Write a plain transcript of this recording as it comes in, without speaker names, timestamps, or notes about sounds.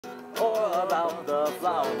all about the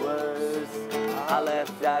flowers I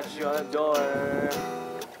left at your door.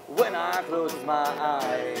 When I close my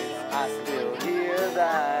eyes, I still hear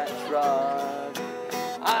that shrug.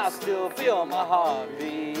 I still feel my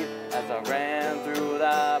heartbeat as I ran through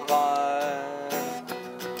that park.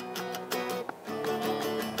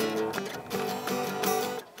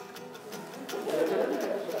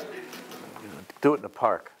 Do it in the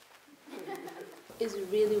park. It's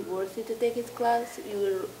really worth it to take his class.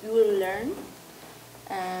 You will learn,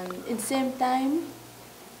 and in the same time,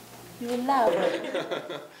 you will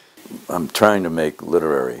laugh. I'm trying to make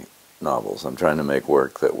literary novels. I'm trying to make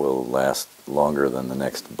work that will last longer than the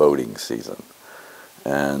next boating season,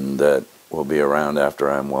 and that will be around after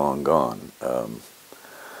I'm long gone.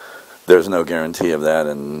 There's no guarantee of that,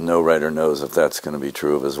 and no writer knows if that's going to be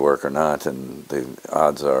true of his work or not, and the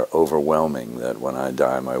odds are overwhelming that when I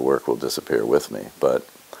die my work will disappear with me. But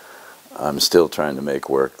I'm still trying to make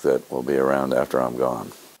work that will be around after I'm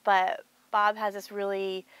gone. But Bob has this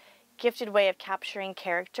really gifted way of capturing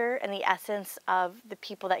character and the essence of the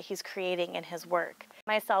people that he's creating in his work.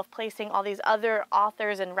 Myself placing all these other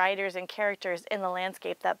authors and writers and characters in the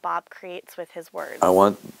landscape that Bob creates with his words. I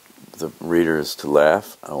want the readers to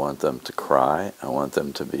laugh, I want them to cry, I want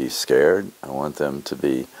them to be scared, I want them to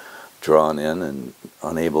be drawn in and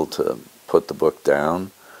unable to put the book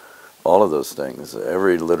down. All of those things.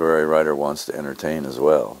 Every literary writer wants to entertain as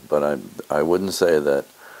well, but I wouldn't say that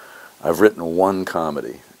I've written one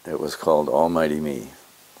comedy. It was called Almighty Me.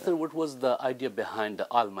 So what was the idea behind the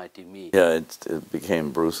Almighty Me? Yeah, it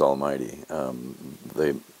became Bruce Almighty.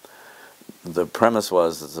 The premise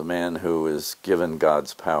was it's a man who is given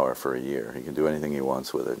God's power for a year. He can do anything he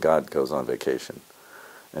wants with it. God goes on vacation,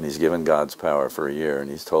 and he's given God's power for a year, and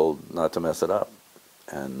he's told not to mess it up.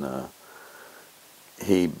 And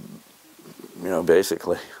he,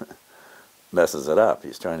 basically messes it up.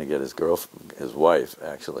 He's trying to get his wife,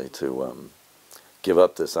 actually, to give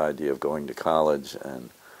up this idea of going to college and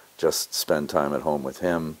just spend time at home with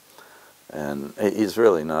him. And he's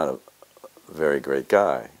really not a very great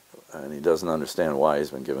guy, and he doesn't understand why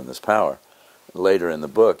he's been given this power. Later in the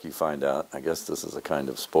book, you find out, I guess this is a kind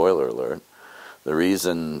of spoiler alert, the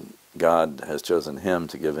reason God has chosen him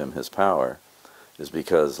to give him his power is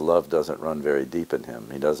because love doesn't run very deep in him.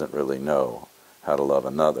 He doesn't really know how to love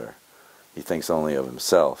another. He thinks only of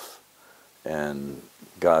himself, and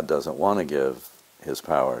God doesn't want to give his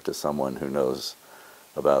power to someone who knows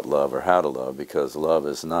about love or how to love, because love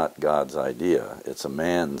is not God's idea, it's a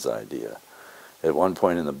man's idea. At one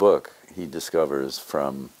point in the book, he discovers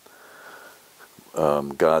from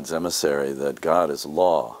God's emissary that God is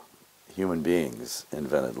law. Human beings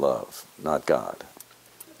invented love, not God.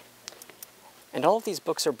 And all of these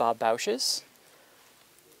books are Bob Bausch's.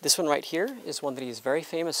 This one right here is one that he's very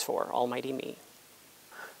famous for, Almighty Me.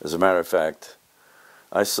 As a matter of fact,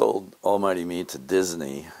 I sold Almighty Me to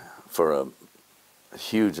Disney for a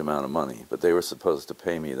huge amount of money, but they were supposed to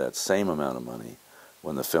pay me that same amount of money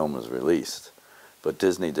when the film was released. But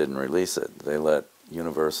Disney didn't release it. They let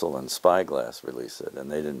Universal and Spyglass release it,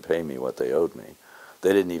 and they didn't pay me what they owed me.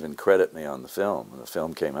 They didn't even credit me on the film. When the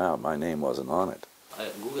film came out, my name wasn't on it. I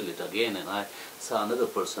Googled it again, and I saw another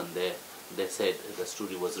person there. They said the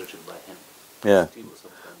story was written by him. Yeah,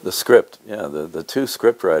 the script. Yeah, the two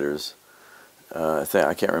script writers.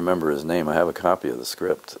 I can't remember his name. I have a copy of the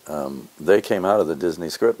script. They came out of the Disney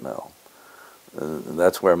script mill.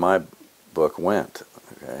 That's where my book went.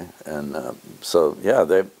 Okay, and so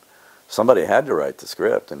yeah, somebody had to write the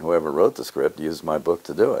script, and whoever wrote the script used my book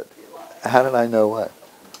to do it. How did I know what?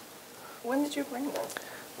 When did you bring it?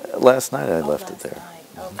 Last night I left it there.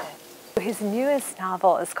 Okay. His newest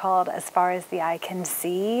novel is called As Far as the Eye Can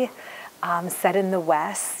See, set in the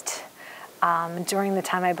West, during the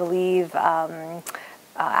time, I believe,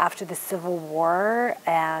 after the Civil War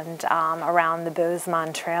and around the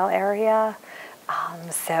Bozeman Trail area.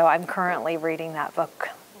 So I'm currently reading that book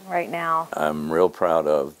right now. I'm real proud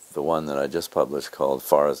of the one that I just published called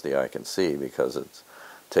Far as the Eye Can See, because it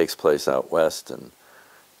takes place out west and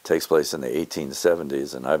takes place in the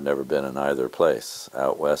 1870s, and I've never been in either place,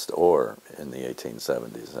 out west or in the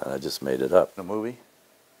 1870s. And I just made it up. A movie?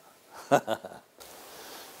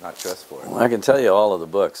 Not just for it. Well, I can tell you all of the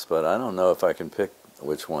books, but I don't know if I can pick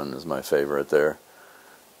which one is my favorite there.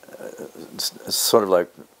 It's sort of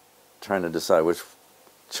like trying to decide which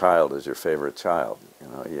child is your favorite child.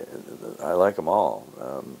 I like them all.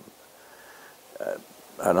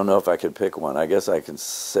 I don't know if I could pick one. I guess I can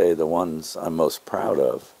say the ones I'm most proud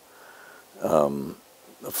of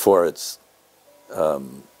for its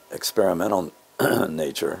experimental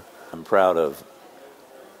nature. I'm proud of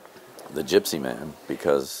The Gypsy Man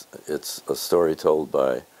because it's a story told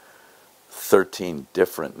by 13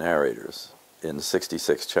 different narrators in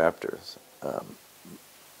 66 chapters.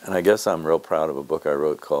 And I guess I'm real proud of a book I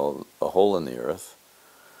wrote called A Hole in the Earth,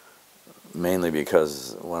 mainly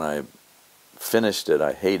because when I finished it,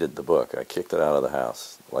 I hated the book. I kicked it out of the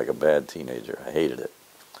house like a bad teenager. I hated it.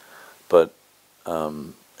 But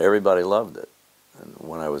everybody loved it. And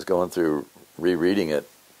when I was going through rereading it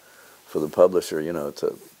for the publisher, you know,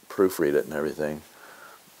 to proofread it and everything,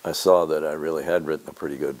 I saw that I really had written a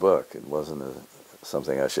pretty good book. It wasn't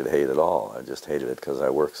something I should hate at all. I just hated it because I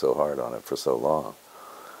worked so hard on it for so long.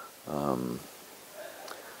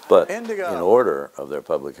 But in order of their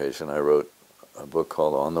publication, I wrote a book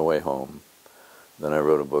called On the Way Home. Then I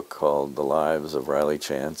wrote a book called The Lives of Riley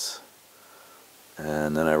Chance.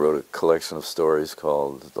 And then I wrote a collection of stories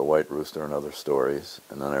called The White Rooster and Other Stories.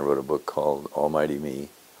 And then I wrote a book called Almighty Me.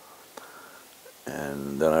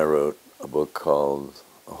 And then I wrote a book called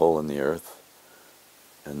A Hole in the Earth.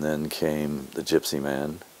 And then came The Gypsy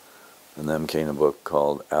Man. And then came a book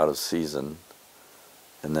called Out of Season.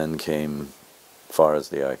 And then came Far as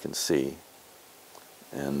the Eye Can See.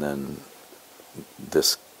 And then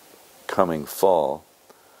this coming fall,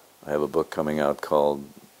 I have a book coming out called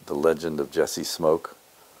The Legend of Jesse Smoke.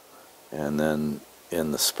 And then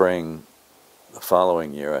in the spring, the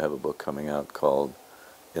following year, I have a book coming out called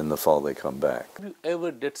In the Fall They Come Back. Have you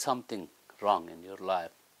ever did something wrong in your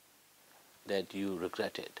life that you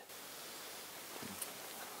regretted?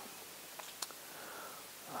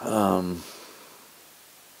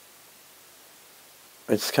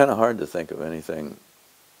 It's kind of hard to think of anything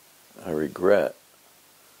I regret.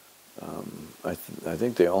 I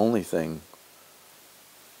think the only thing,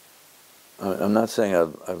 I'm not saying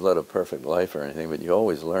I've led a perfect life or anything, but you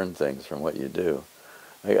always learn things from what you do.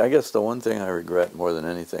 I guess the one thing I regret more than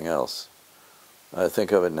anything else, I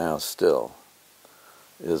think of it now still,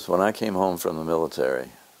 is when I came home from the military,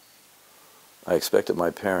 I expected my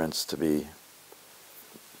parents to be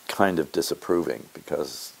kind of disapproving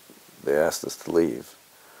because they asked us to leave.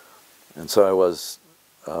 And so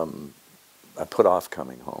I put off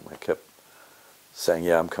coming home. I kept saying,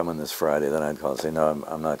 yeah, I'm coming this Friday. Then I'd call and say, no,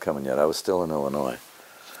 I'm not coming yet. I was still in Illinois.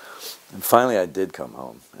 And finally I did come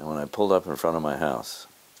home. And when I pulled up in front of my house,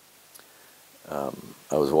 I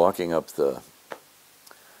was walking up the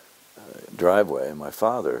driveway, and my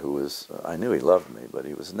father, who was, I knew he loved me, but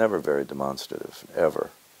he was never very demonstrative, ever.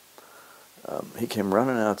 He came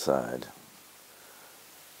running outside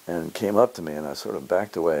and came up to me, and I sort of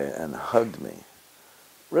backed away and hugged me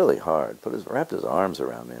really hard, wrapped his arms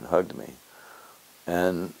around me and hugged me.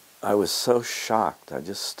 And I was so shocked. I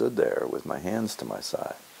just stood there with my hands to my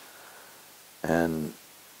side. And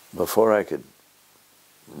before I could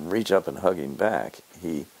reach up and hug him back,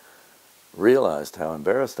 he realized how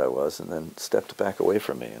embarrassed I was and then stepped back away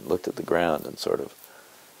from me and looked at the ground and sort of,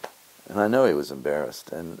 and I know he was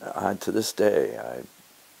embarrassed. And to this day,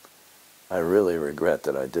 I really regret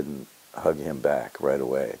that I didn't hug him back right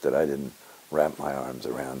away, that I didn't wrap my arms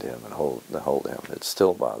around him and hold him. It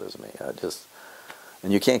still bothers me.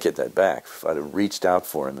 And you can't get that back. If I'd have reached out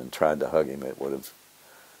for him and tried to hug him, it would have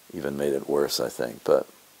even made it worse, I think. But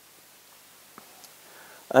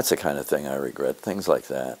that's the kind of thing I regret, things like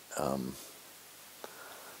that.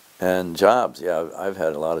 And jobs, yeah, I've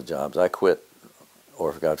had a lot of jobs. I quit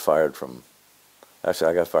or got fired from,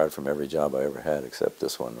 actually I got fired from every job I ever had except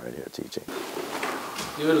this one right here, teaching.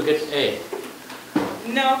 You will get A.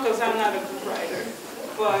 No, because I'm not a good writer.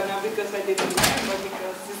 But not because I didn't learn, but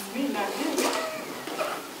because it's me, not you.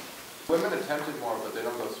 Women attempted more, but they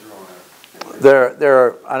don't go through on it. There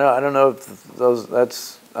are, I don't know if those,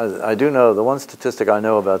 I do know, the one statistic I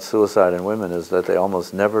know about suicide in women is that they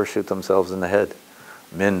almost never shoot themselves in the head.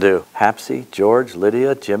 Men do. Hapsy, George,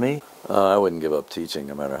 Lydia, Jimmy. I wouldn't give up teaching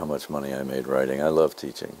no matter how much money I made writing. I love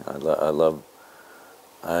teaching.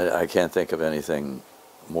 I can't think of anything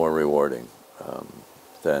more rewarding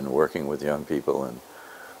than working with young people and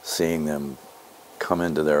seeing them come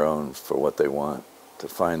into their own for what they want, to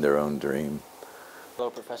find their own dream. Hello,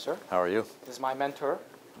 Professor. How are you? This is my mentor,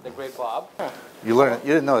 the great Bob. You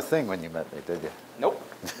didn't know a thing when you met me, did you? Nope,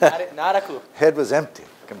 not a clue. Head was empty,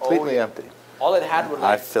 completely empty. All it had were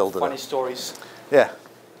I filled it funny up. stories. Yeah.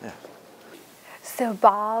 So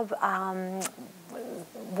Bob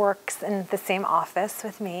works in the same office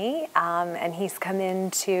with me, and he's come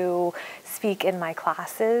in to speak in my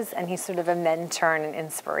classes, and he's sort of a mentor and an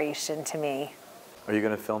inspiration to me. Are you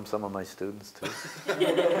going to film some of my students too?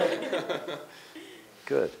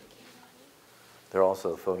 Good. They're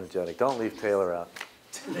also photogenic. Don't leave Taylor out.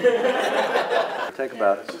 Take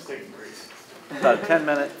about a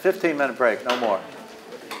 15-minute break, no more.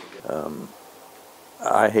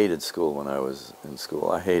 I hated school when I was in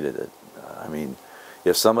school. I hated it. I mean,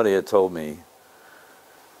 if somebody had told me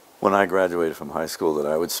when I graduated from high school that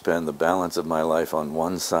I would spend the balance of my life on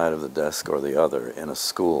one side of the desk or the other in a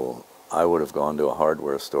school, I would have gone to a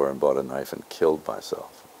hardware store and bought a knife and killed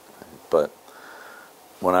myself. But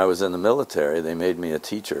when I was in the military, they made me a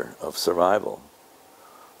teacher of survival.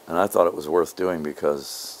 And I thought it was worth doing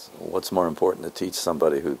because what's more important to teach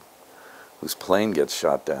somebody whose plane gets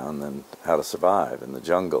shot down than how to survive in the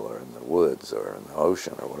jungle or in the woods or in the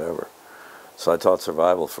ocean or whatever. So I taught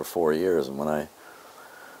survival for 4 years, and when I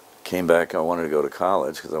came back, I wanted to go to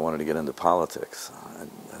college because I wanted to get into politics.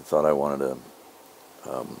 I thought I wanted to,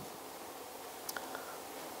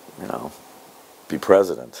 you know, be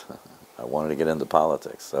president. I wanted to get into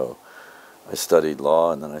politics. So I studied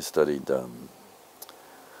law, and then I studied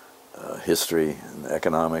history and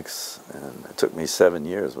economics, and it took me 7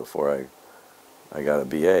 years before I got a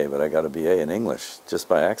BA, but I got a BA in English just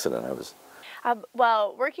by accident.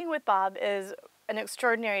 Well, working with Bob is an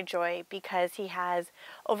extraordinary joy because he has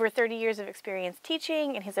over 30 years of experience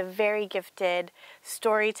teaching, and he's a very gifted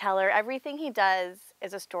storyteller. Everything he does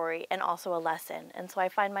is a story and also a lesson, and so I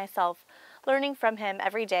find myself learning from him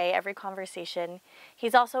every day, every conversation.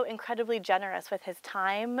 He's also incredibly generous with his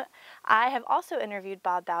time. I have also interviewed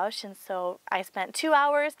Bob Bausch, and so I spent 2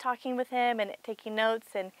 hours talking with him and taking notes,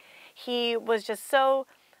 and he was just so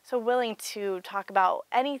willing to talk about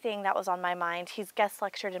anything that was on my mind. He's guest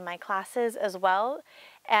lectured in my classes as well,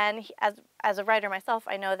 and as a writer myself,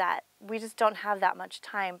 I know that we just don't have that much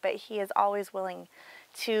time, but he is always willing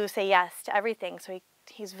to say yes to everything. So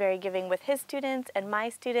he's very giving with his students and my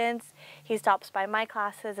students. He stops by my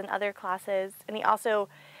classes and other classes, and he also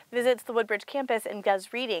visits the Woodbridge campus and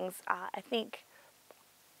does readings. I think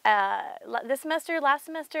this semester, last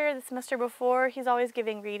semester, the semester before, he's always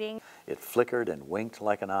giving readings. It flickered and winked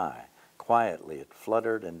like an eye. Quietly it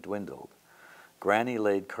fluttered and dwindled. Granny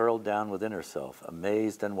laid curled down within herself,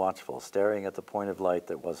 amazed and watchful, staring at the point of light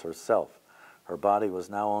that was herself. Her body was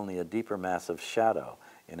now only a deeper mass of shadow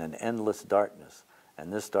in an endless darkness,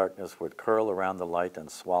 and this darkness would curl around the light and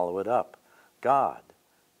swallow it up. God,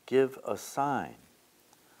 give a sign.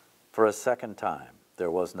 For a second time, there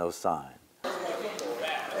was no sign.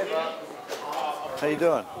 How you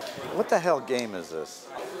doing? What the hell game is this?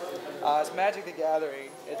 It's Magic the Gathering.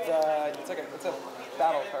 It's a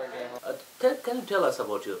battle card game. Can you tell us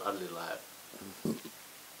about your early life?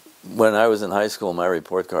 When I was in high school, my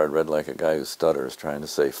report card read like a guy who stutters trying to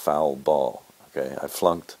say foul ball. Okay, I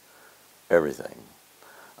flunked everything.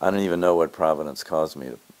 I don't even know what Providence caused me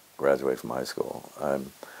to graduate from high school.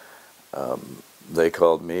 They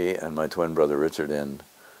called me and my twin brother Richard in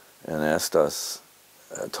and asked us,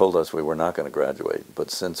 told us we were not going to graduate,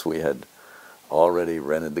 but since we had already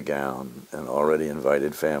rented the gown and already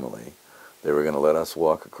invited family, they were going to let us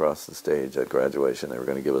walk across the stage at graduation. They were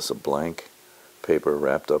going to give us a blank paper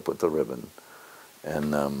wrapped up with the ribbon,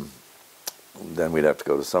 and then we'd have to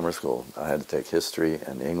go to summer school. I had to take history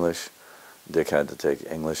and English. Dick had to take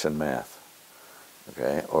English and math,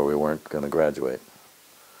 okay, or we weren't going to graduate.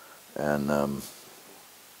 And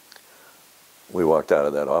we walked out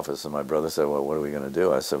of that office, and my brother said, well, what are we going to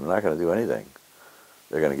do? I said, we're not going to do anything.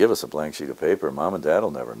 They're going to give us a blank sheet of paper. Mom and Dad will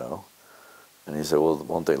never know. And he said, well,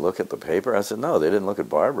 won't they look at the paper? I said, no, they didn't look at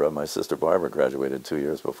Barbara. My sister Barbara graduated 2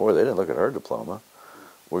 years before. They didn't look at her diploma.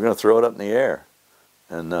 We're going to throw it up in the air.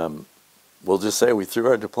 And we'll just say we threw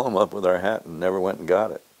our diploma up with our hat and never went and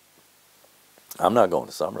got it. I'm not going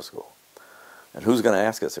to summer school. And who's going to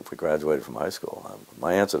ask us if we graduated from high school?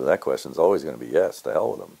 My answer to that question is always going to be yes, to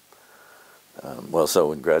hell with them. Well, so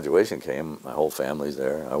when graduation came, my whole family's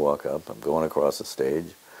there. I walk up, I'm going across the stage.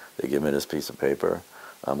 They give me this piece of paper.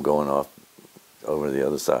 I'm going off over to the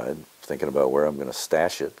other side, thinking about where I'm going to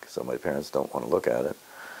stash it, so my parents don't want to look at it.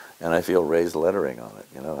 And I feel raised lettering on it.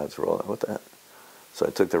 You know, that's rolling. What the heck? So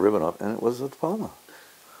I took the ribbon off, and it was a diploma.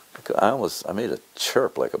 I made a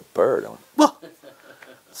chirp like a bird. I went, whoa!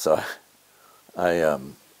 So I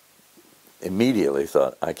immediately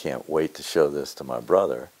thought, I can't wait to show this to my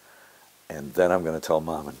brother. And then I'm going to tell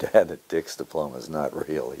Mom and Dad that Dick's diploma is not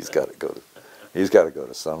real. He's got to go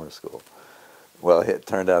to summer school. Well, it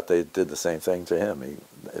turned out they did the same thing to him.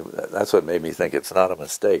 That's what made me think it's not a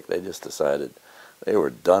mistake. They just decided they were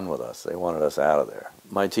done with us. They wanted us out of there.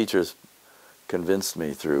 My teachers convinced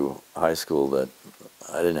me through high school that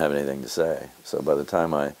I didn't have anything to say. So by the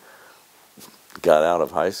time I got out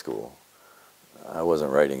of high school, I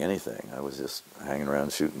wasn't writing anything. I was just hanging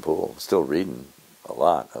around shooting pool, still reading a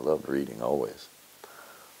lot. I loved reading always.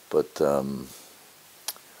 But I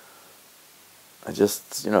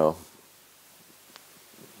just, you know,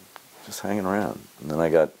 just hanging around. And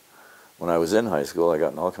then when I was in high school, I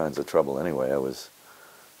got in all kinds of trouble anyway. I was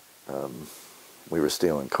We were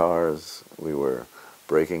stealing cars. We were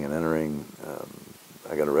breaking and entering.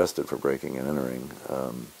 I got arrested for breaking and entering.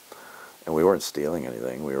 And we weren't stealing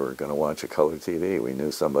anything. We were going to watch a color TV. We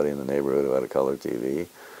knew somebody in the neighborhood who had a color TV.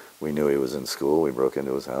 We knew he was in school. We broke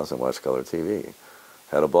into his house and watched color TV.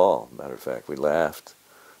 Had a ball, matter of fact. We laughed.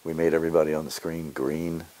 We made everybody on the screen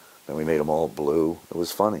green. Then we made them all blue. It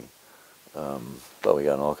was funny. But we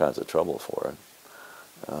got in all kinds of trouble for it.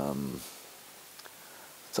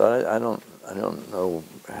 So I don't know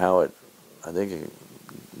how it, I think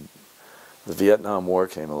the Vietnam War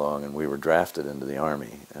came along and we were drafted into the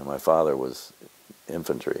Army, and my father was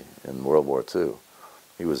infantry in World War II.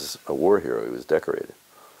 He was a war hero. He was decorated.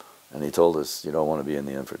 And he told us, you don't want to be in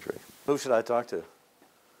the infantry. Who should I talk to?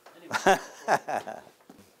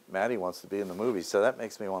 Maddie wants to be in the movie, so that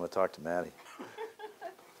makes me want to talk to Maddie.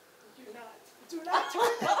 Do not turn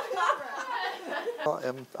off the camera. Well,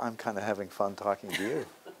 I'm kind of having fun talking to you.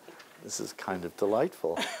 This is kind of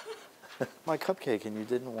delightful. My cupcake, and you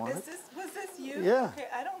didn't want it? Was this you? Yeah. Okay,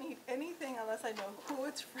 I don't eat anything unless I know who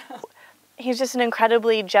it's from. He's just an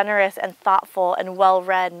incredibly generous and thoughtful and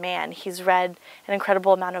well-read man. He's read an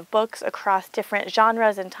incredible amount of books across different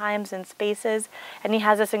genres and times and spaces, and he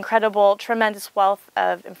has this incredible, tremendous wealth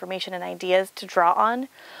of information and ideas to draw on,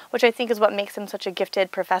 which I think is what makes him such a gifted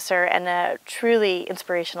professor and a truly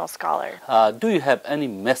inspirational scholar. Do you have any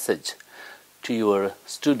message to your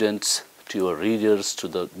students, to your readers, to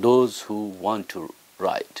those who want to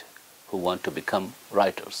write, who want to become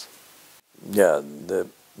writers? Yeah, the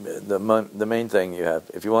main thing you have,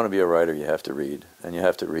 if you want to be a writer, you have to read, and you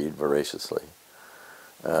have to read voraciously.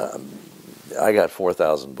 I got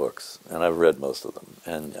 4,000 books, and I've read most of them,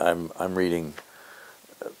 and I'm reading,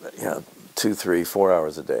 2, 3, 4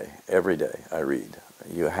 hours a day. Every day I read.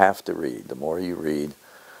 You have to read. The more you read,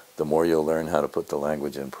 the more you'll learn how to put the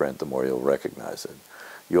language in print, the more you'll recognize it.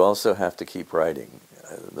 You also have to keep writing.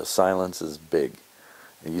 The silence is big.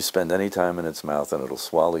 You spend any time in its mouth and it'll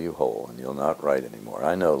swallow you whole and you'll not write anymore.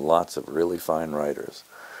 I know lots of really fine writers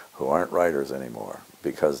who aren't writers anymore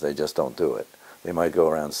because they just don't do it. They might go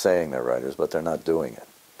around saying they're writers, but they're not doing it.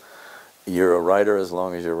 You're a writer as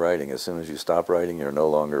long as you're writing. As soon as you stop writing, you're no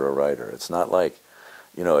longer a writer. It's not like,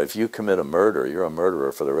 if you commit a murder, you're a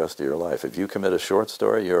murderer for the rest of your life. If you commit a short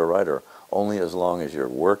story, you're a writer only as long as you're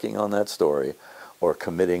working on that story or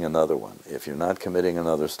committing another one. If you're not committing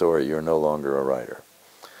another story, you're no longer a writer.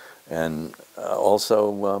 And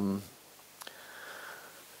also,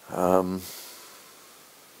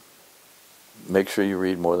 make sure you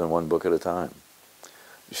read more than one book at a time.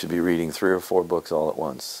 You should be reading 3 or 4 books all at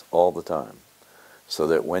once, all the time, so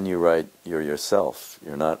that when you write, you're yourself.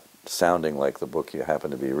 You're not sounding like the book you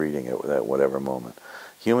happen to be reading at whatever moment.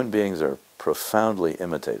 Human beings are profoundly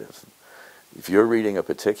imitative. If you're reading a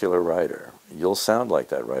particular writer, you'll sound like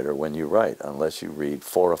that writer when you write, unless you read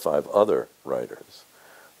 4 or 5 other writers.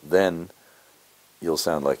 Then you'll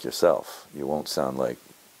sound like yourself. You won't sound like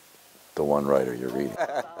the one writer you're reading.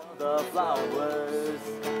 The flowers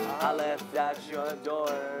I left at your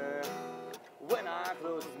door. When I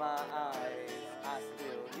close my eyes, I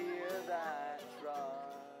still hear that.